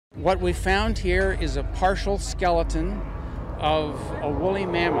What we found here is a partial skeleton of a woolly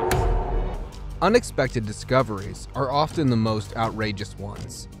mammoth. Unexpected discoveries are often the most outrageous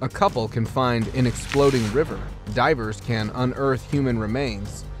ones. A couple can find an exploding river, divers can unearth human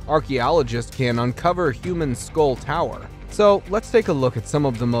remains, archaeologists can uncover human skull tower. So let's take a look at some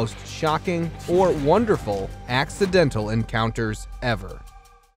of the most shocking or wonderful accidental encounters ever.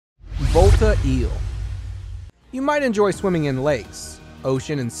 Volta eel. You might enjoy swimming in lakes,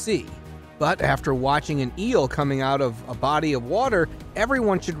 ocean, and sea, but after watching an eel coming out of a body of water,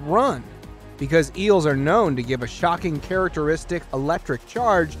 everyone should run, because eels are known to give a shocking characteristic electric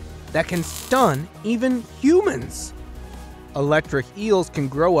charge that can stun even humans. Electric eels can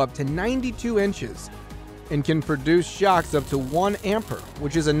grow up to 92 inches and can produce shocks up to 1 ampere,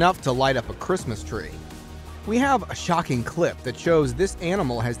 which is enough to light up a Christmas tree. We have a shocking clip that shows this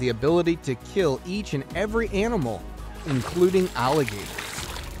animal has the ability to kill each and every animal, including alligators.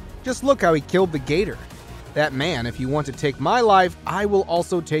 Just look how he killed the gator. That man, if you want to take my life, I will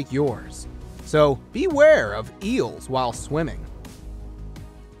also take yours. So beware of eels while swimming.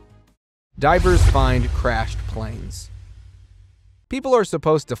 Divers find crashed planes. People are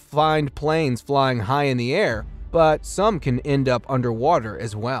supposed to find planes flying high in the air, but some can end up underwater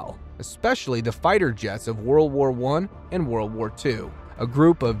as well, especially the fighter jets of World War I and World War II. A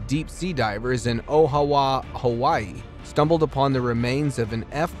group of deep-sea divers in Oahu, Hawaii, stumbled upon the remains of an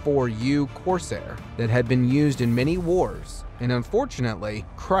F-4U Corsair that had been used in many wars and unfortunately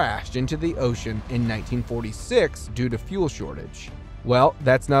crashed into the ocean in 1946 due to fuel shortage. Well,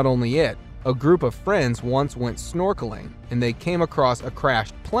 that's not only it. A group of friends once went snorkeling and they came across a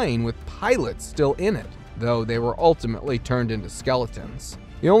crashed plane with pilots still in it, though they were ultimately turned into skeletons.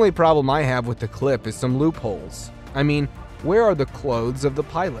 The only problem I have with the clip is some loopholes. I mean, where are the clothes of the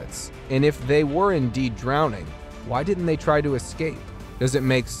pilots? And if they were indeed drowning, why didn't they try to escape? Does it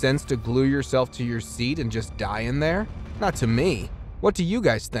make sense to glue yourself to your seat and just die in there? Not to me. What do you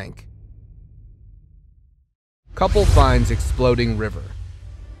guys think? Couple finds exploding river.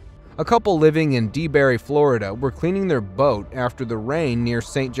 A couple living in DeBary, Florida were cleaning their boat after the rain near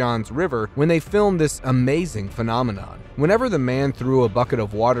St. Johns River when they filmed this amazing phenomenon. Whenever the man threw a bucket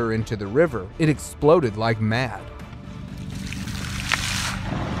of water into the river, it exploded like mad.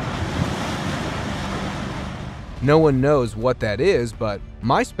 No one knows what that is, but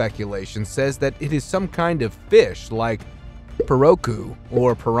my speculation says that it is some kind of fish like Piroku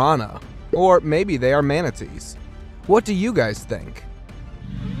or piranha, or maybe they are manatees. What do you guys think?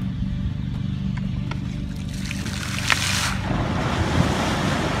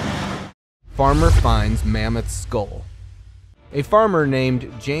 Farmer finds mammoth skull. A farmer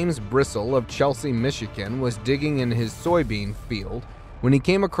named James Bristle of Chelsea, Michigan was digging in his soybean field when he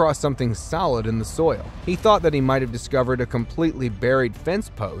came across something solid in the soil. He thought that he might have discovered a completely buried fence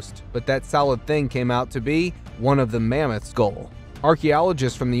post, but that solid thing came out to be one of the mammoth skull.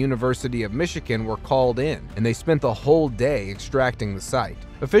 Archaeologists from the University of Michigan were called in, and they spent the whole day extracting the site.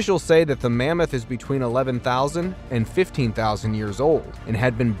 Officials say that the mammoth is between 11,000 and 15,000 years old and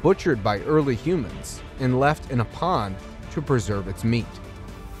had been butchered by early humans and left in a pond to preserve its meat.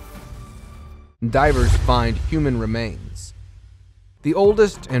 Divers find human remains. The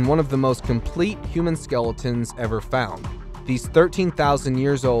oldest and one of the most complete human skeletons ever found. These 13,000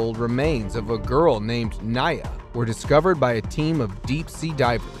 years old remains of a girl named Naya were discovered by a team of deep-sea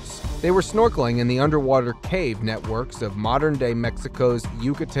divers. They were snorkeling in the underwater cave networks of modern-day Mexico's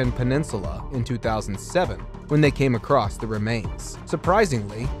Yucatan Peninsula in 2007 when they came across the remains.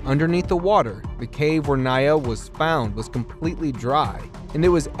 Surprisingly, underneath the water, the cave where Naya was found was completely dry, and it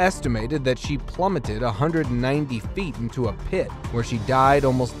was estimated that she plummeted 190 feet into a pit where she died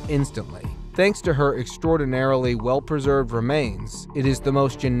almost instantly. Thanks to her extraordinarily well-preserved remains, it is the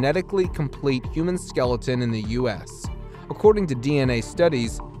most genetically complete human skeleton in the US. According to DNA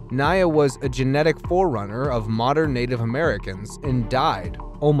studies, Naya was a genetic forerunner of modern Native Americans and died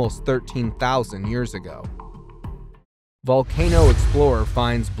almost 13,000 years ago. Volcano explorer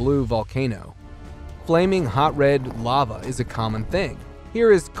finds blue volcano. Flaming hot red lava is a common thing.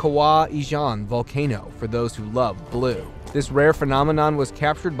 Here is Kawah Ijan volcano for those who love blue. This rare phenomenon was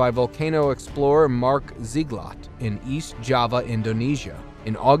captured by volcano explorer Mark Ziglat in East Java, Indonesia,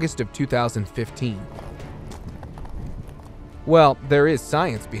 in August of 2015. Well, there is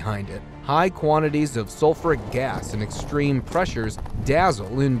science behind it. High quantities of sulfuric gas and extreme pressures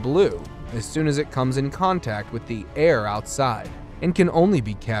dazzle in blue as soon as it comes in contact with the air outside, and can only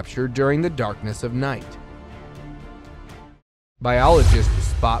be captured during the darkness of night. Biologists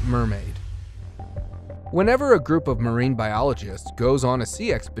spot mermaid. Whenever a group of marine biologists goes on a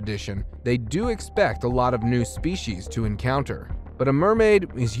sea expedition, they do expect a lot of new species to encounter. but a mermaid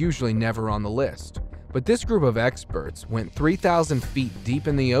is usually never on the list. But this group of experts went 3,000 feet deep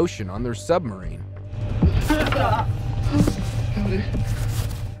in the ocean on their submarine.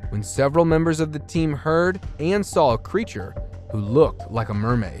 When several members of the team heard and saw a creature who looked like a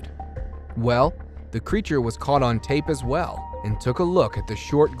mermaid. Well, the creature was caught on tape as well, and took a look at the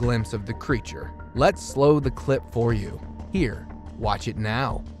short glimpse of the creature. Let's slow the clip for you. Here, watch it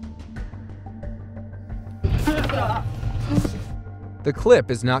now. The clip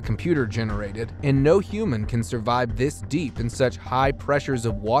is not computer generated, and no human can survive this deep in such high pressures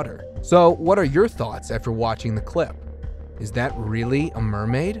of water. So what are your thoughts after watching the clip? Is that really a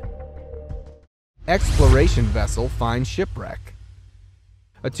mermaid? Exploration vessel finds shipwreck.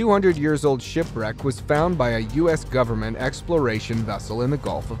 A 200-year-old shipwreck was found by a U.S. government exploration vessel in the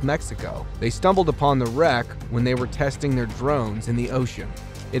Gulf of Mexico. They stumbled upon the wreck when they were testing their drones in the ocean.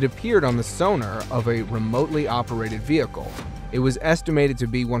 It appeared on the sonar of a remotely operated vehicle. It was estimated to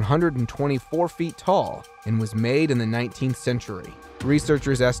be 124 feet tall and was made in the 19th century.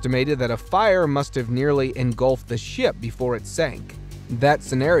 Researchers estimated that a fire must have nearly engulfed the ship before it sank. That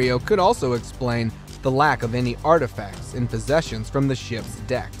scenario could also explain the lack of any artifacts and possessions from the ship's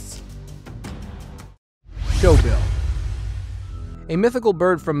decks. Showbill. A mythical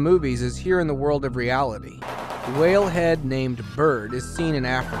bird from movies is here in the world of reality. The whale-head named bird is seen in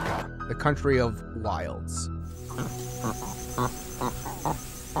Africa, the country of wilds.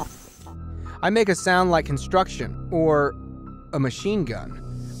 I make a sound like construction or a machine gun,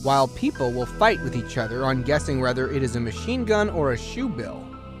 while people will fight with each other on guessing whether it is a machine gun or a shoebill.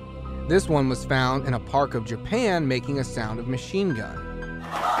 This one was found in a park of Japan making a sound of machine gun.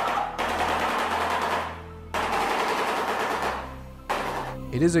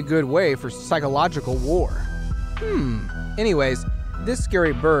 It is a good way for psychological war. Anyways, this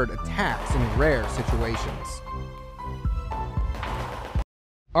scary bird attacks in rare situations.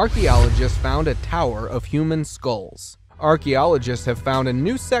 Archaeologists found a tower of human skulls. Archaeologists have found a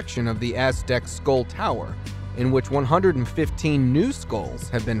new section of the Aztec Skull Tower, in which 115 new skulls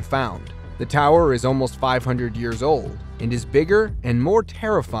have been found. The tower is almost 500 years old and is bigger and more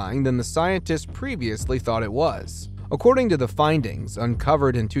terrifying than the scientists previously thought it was. According to the findings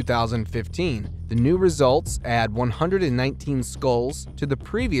uncovered in 2015, the new results add 119 skulls to the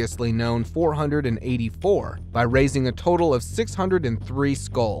previously known 484 by raising a total of 603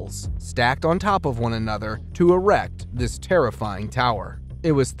 skulls, stacked on top of one another to erect this terrifying tower.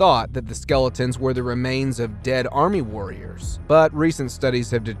 It was thought that the skeletons were the remains of dead army warriors, but recent studies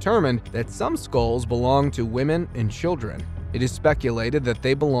have determined that some skulls belong to women and children. It is speculated that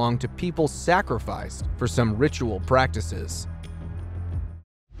they belong to people sacrificed for some ritual practices.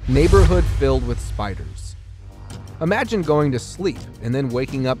 Neighborhood filled with spiders. Imagine going to sleep and then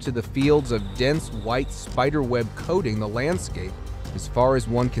waking up to the fields of dense white spiderweb coating the landscape as far as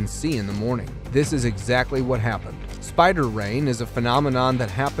one can see in the morning. This is exactly what happened. Spider rain is a phenomenon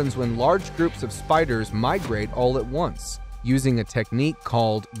that happens when large groups of spiders migrate all at once, using a technique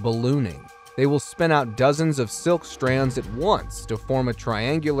called ballooning. They will spin out dozens of silk strands at once to form a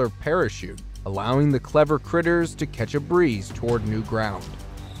triangular parachute, allowing the clever critters to catch a breeze toward new ground.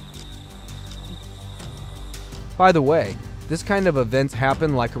 By the way, this kind of events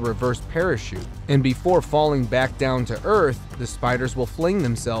happen like a reverse parachute, and before falling back down to earth, the spiders will fling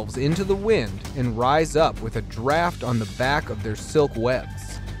themselves into the wind and rise up with a draft on the back of their silk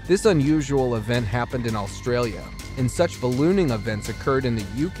webs. This unusual event happened in Australia, and such ballooning events occurred in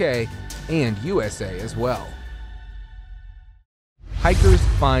the UK and USA as well. Hikers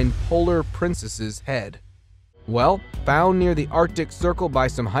find polar princess's head. Well, found near the Arctic Circle by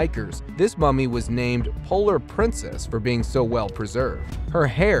some hikers, this mummy was named Polar Princess for being so well preserved. Her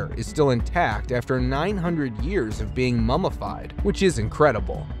hair is still intact after 900 years of being mummified, which is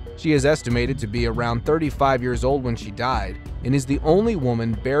incredible. She is estimated to be around 35 years old when she died, and is the only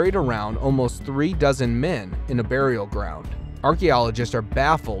woman buried around almost 3 dozen men in a burial ground. Archaeologists are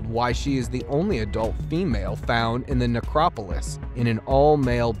baffled why she is the only adult female found in the necropolis in an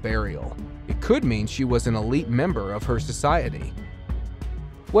all-male burial. It could mean she was an elite member of her society.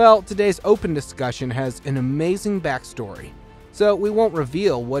 Well, today's open discussion has an amazing backstory, so we won't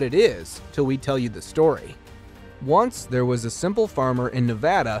reveal what it is till we tell you the story. Once, there was a simple farmer in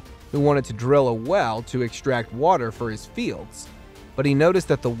Nevada who wanted to drill a well to extract water for his fields, but he noticed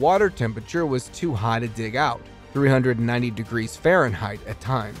that the water temperature was too high to dig out, 390 degrees Fahrenheit at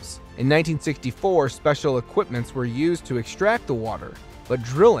times. In 1964, special equipments were used to extract the water, but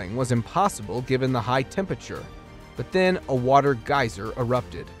drilling was impossible given the high temperature. But then a water geyser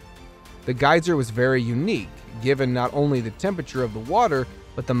erupted. The geyser was very unique, given not only the temperature of the water,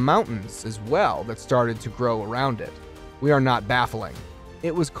 but the mountains as well that started to grow around it. We are not baffling.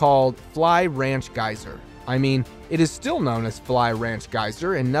 It was called Fly Ranch Geyser. I mean, it is still known as Fly Ranch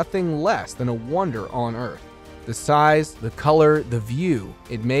Geyser and nothing less than a wonder on Earth. The size, the color, the view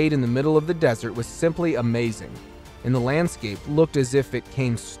it made in the middle of the desert was simply amazing, and the landscape looked as if it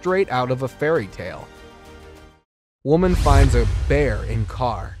came straight out of a fairy tale. Woman finds a bear in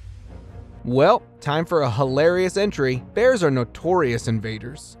car. Well, time for a hilarious entry. Bears are notorious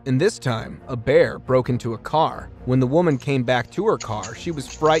invaders, and this time, a bear broke into a car. When the woman came back to her car, she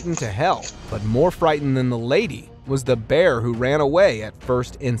was frightened to hell, but more frightened than the lady was the bear who ran away at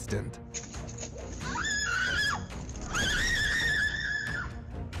first instant.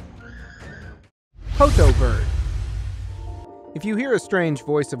 Poto bird. If you hear a strange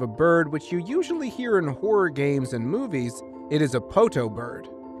voice of a bird, which you usually hear in horror games and movies, it is a poto bird.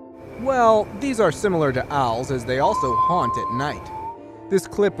 Well, these are similar to owls as they also haunt at night. This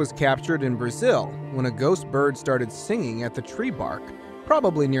clip was captured in Brazil when a ghost bird started singing at the tree bark,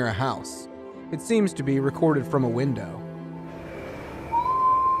 probably near a house. It seems to be recorded from a window.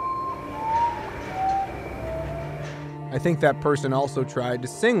 I think that person also tried to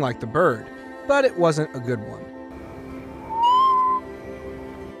sing like the bird, but it wasn't a good one.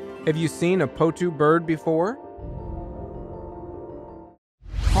 Have you seen a poto bird before?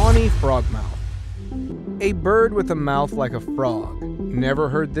 Tawny frogmouth. A bird with a mouth like a frog. Never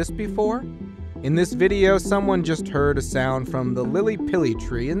heard this before? In this video, someone just heard a sound from the lily-pilly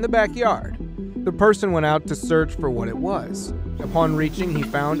tree in the backyard. The person went out to search for what it was. Upon reaching, he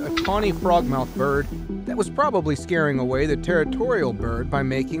found a tawny frogmouth bird that was probably scaring away the territorial bird by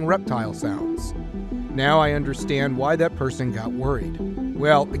making reptile sounds. Now I understand why that person got worried.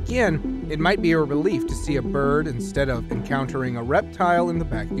 Well, again, it might be a relief to see a bird instead of encountering a reptile in the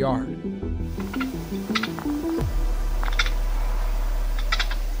backyard.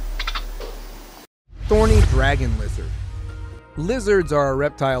 Thorny dragon lizard. Lizards are a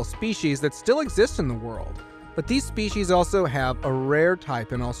reptile species that still exists in the world, but these species also have a rare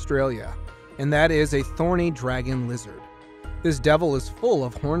type in Australia, and that is a thorny dragon lizard. This devil is full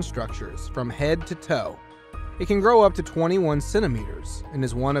of horn structures from head to toe. It can grow up to 21 centimeters and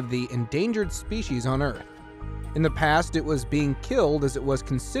is one of the endangered species on Earth. In the past, it was being killed as it was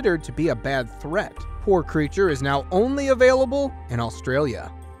considered to be a bad threat. Poor creature is now only available in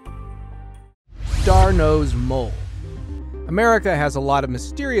Australia. Star-nosed mole. America has a lot of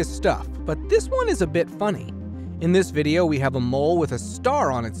mysterious stuff, but this one is a bit funny. In this video, we have a mole with a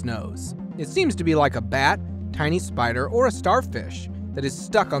star on its nose. It seems to be like a bat, tiny spider, or a starfish that is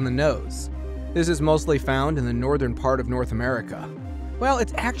stuck on the nose. This is mostly found in the northern part of North America. Well,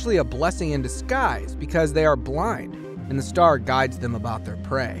 it's actually a blessing in disguise because they are blind, and the star guides them about their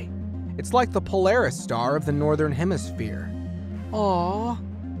prey. It's like the Polaris star of the northern hemisphere. Aww.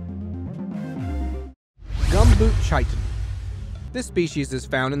 Gumboot chiton. This species is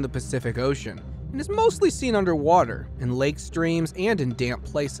found in the Pacific Ocean and is mostly seen underwater, in lake streams, and in damp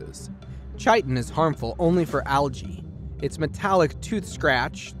places. Chiton is harmful only for algae. Its metallic tooth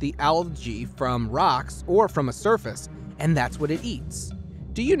scratch the algae from rocks or from a surface, and that's what it eats.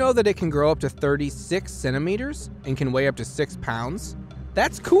 Do you know that it can grow up to 36 centimeters and can weigh up to 6 pounds?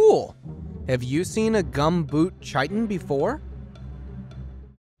 That's cool! Have you seen a gumboot chiton before?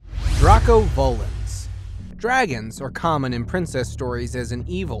 Dracovolans. Dragons are common in princess stories as an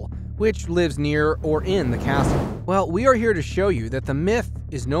evil, which lives near or in the castle. Well, we are here to show you that the myth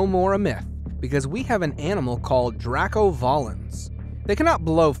is no more a myth, because we have an animal called Dracovolans. They cannot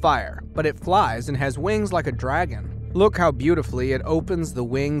blow fire, but it flies and has wings like a dragon. Look how beautifully it opens the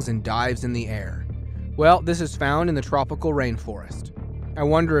wings and dives in the air. Well, this is found in the tropical rainforest. I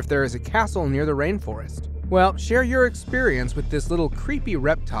wonder if there is a castle near the rainforest. Well, share your experience with this little creepy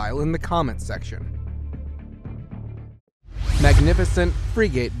reptile in the comments section. Magnificent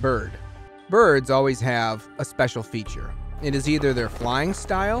frigate bird. Birds always have a special feature. It is either their flying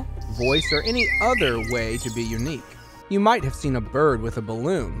style, voice, or any other way to be unique. You might have seen a bird with a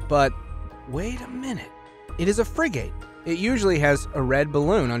balloon, but wait a minute. It is a frigate. It usually has a red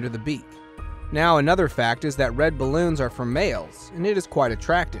balloon under the beak. Now, another fact is that red balloons are for males, and it is quite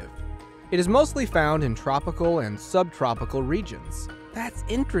attractive. It is mostly found in tropical and subtropical regions. That's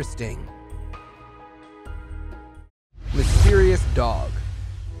interesting. Mysterious dog.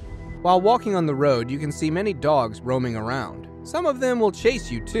 While walking on the road, you can see many dogs roaming around. Some of them will chase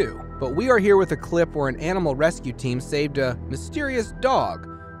you too, but we are here with a clip where an animal rescue team saved a mysterious dog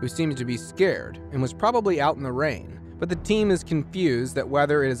who seems to be scared and was probably out in the rain, but the team is confused that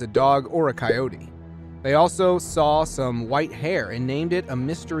whether it is a dog or a coyote. They also saw some white hair and named it a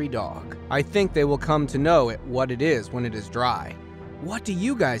mystery dog. I think they will come to know what it is when it is dry. What do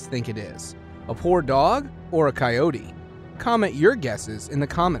you guys think it is? A poor dog or a coyote? Comment your guesses in the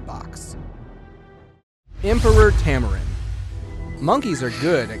comment box. Emperor Tamarin. Monkeys are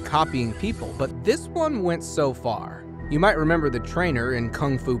good at copying people, but this one went so far. You might remember the trainer in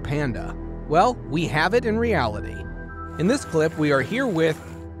Kung Fu Panda. Well, we have it in reality. In this clip, we are here with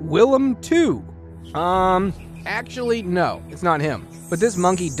Willem II. Actually, no, it's not him. But this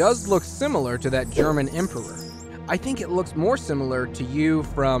monkey does look similar to that German emperor. I think it looks more similar to you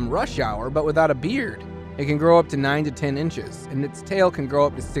from Rush Hour, but without a beard. It can grow up to 9 to 10 inches, and its tail can grow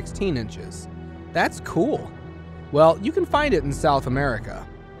up to 16 inches. That's cool. Well, you can find it in South America.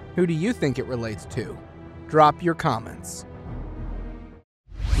 Who do you think it relates to? Drop your comments.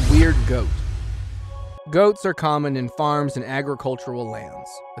 Weird goat. Goats are common in farms and agricultural lands,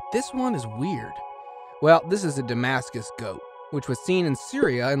 but this one is weird. Well, this is a Damascus goat, which was seen in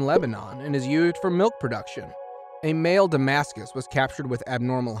Syria and Lebanon and is used for milk production. A male Damascus was captured with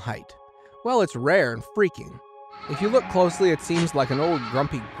abnormal height. Well, it's rare and freaking. If you look closely, it seems like an old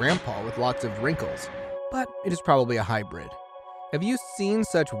grumpy grandpa with lots of wrinkles, but it is probably a hybrid. Have you seen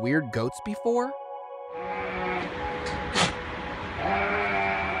such weird goats before?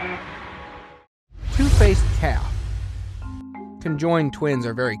 Two-faced calf. Conjoined twins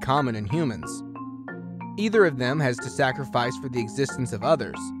are very common in humans. Either of them has to sacrifice for the existence of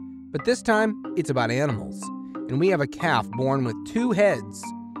others, but this time it's about animals, and we have a calf born with 2 heads.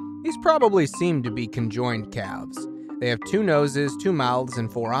 These probably seem to be conjoined calves. They have 2 noses, 2 mouths,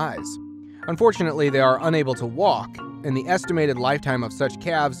 and 4 eyes. Unfortunately, they are unable to walk, and the estimated lifetime of such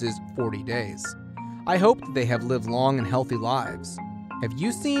calves is 40 days. I hope that they have lived long and healthy lives. Have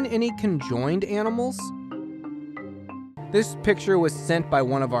you seen any conjoined animals? This picture was sent by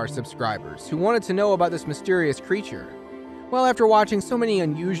one of our subscribers who wanted to know about this mysterious creature. Well, after watching so many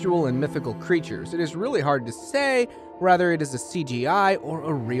unusual and mythical creatures, it is really hard to say whether it is a CGI or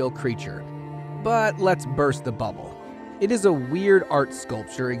a real creature. But let's burst the bubble. It is a weird art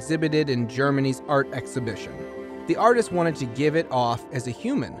sculpture exhibited in Germany's art exhibition. The artist wanted to give it off as a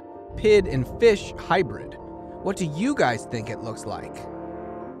human, pid and fish hybrid. What do you guys think it looks like?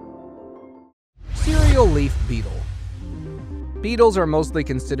 Cereal leaf beetle. Beetles are mostly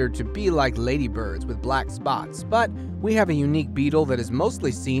considered to be like ladybirds with black spots, but we have a unique beetle that is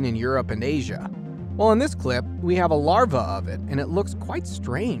mostly seen in Europe and Asia. Well, in this clip, we have a larva of it, and it looks quite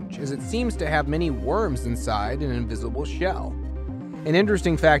strange, as it seems to have many worms inside an invisible shell. An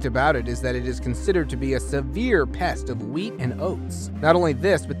interesting fact about it is that it is considered to be a severe pest of wheat and oats. Not only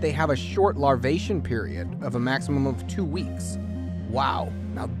this, but they have a short larvation period of a maximum of 2 weeks. Wow,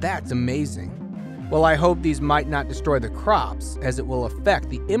 now that's amazing. Well, I hope these might not destroy the crops, as it will affect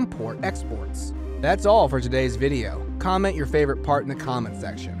the import-exports. That's all for today's video. Comment your favorite part in the comment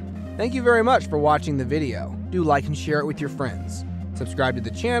section. Thank you very much for watching the video. Do like and share it with your friends. Subscribe to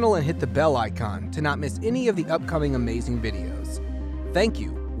the channel and hit the bell icon to not miss any of the upcoming amazing videos. Thank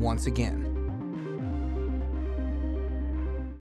you once again.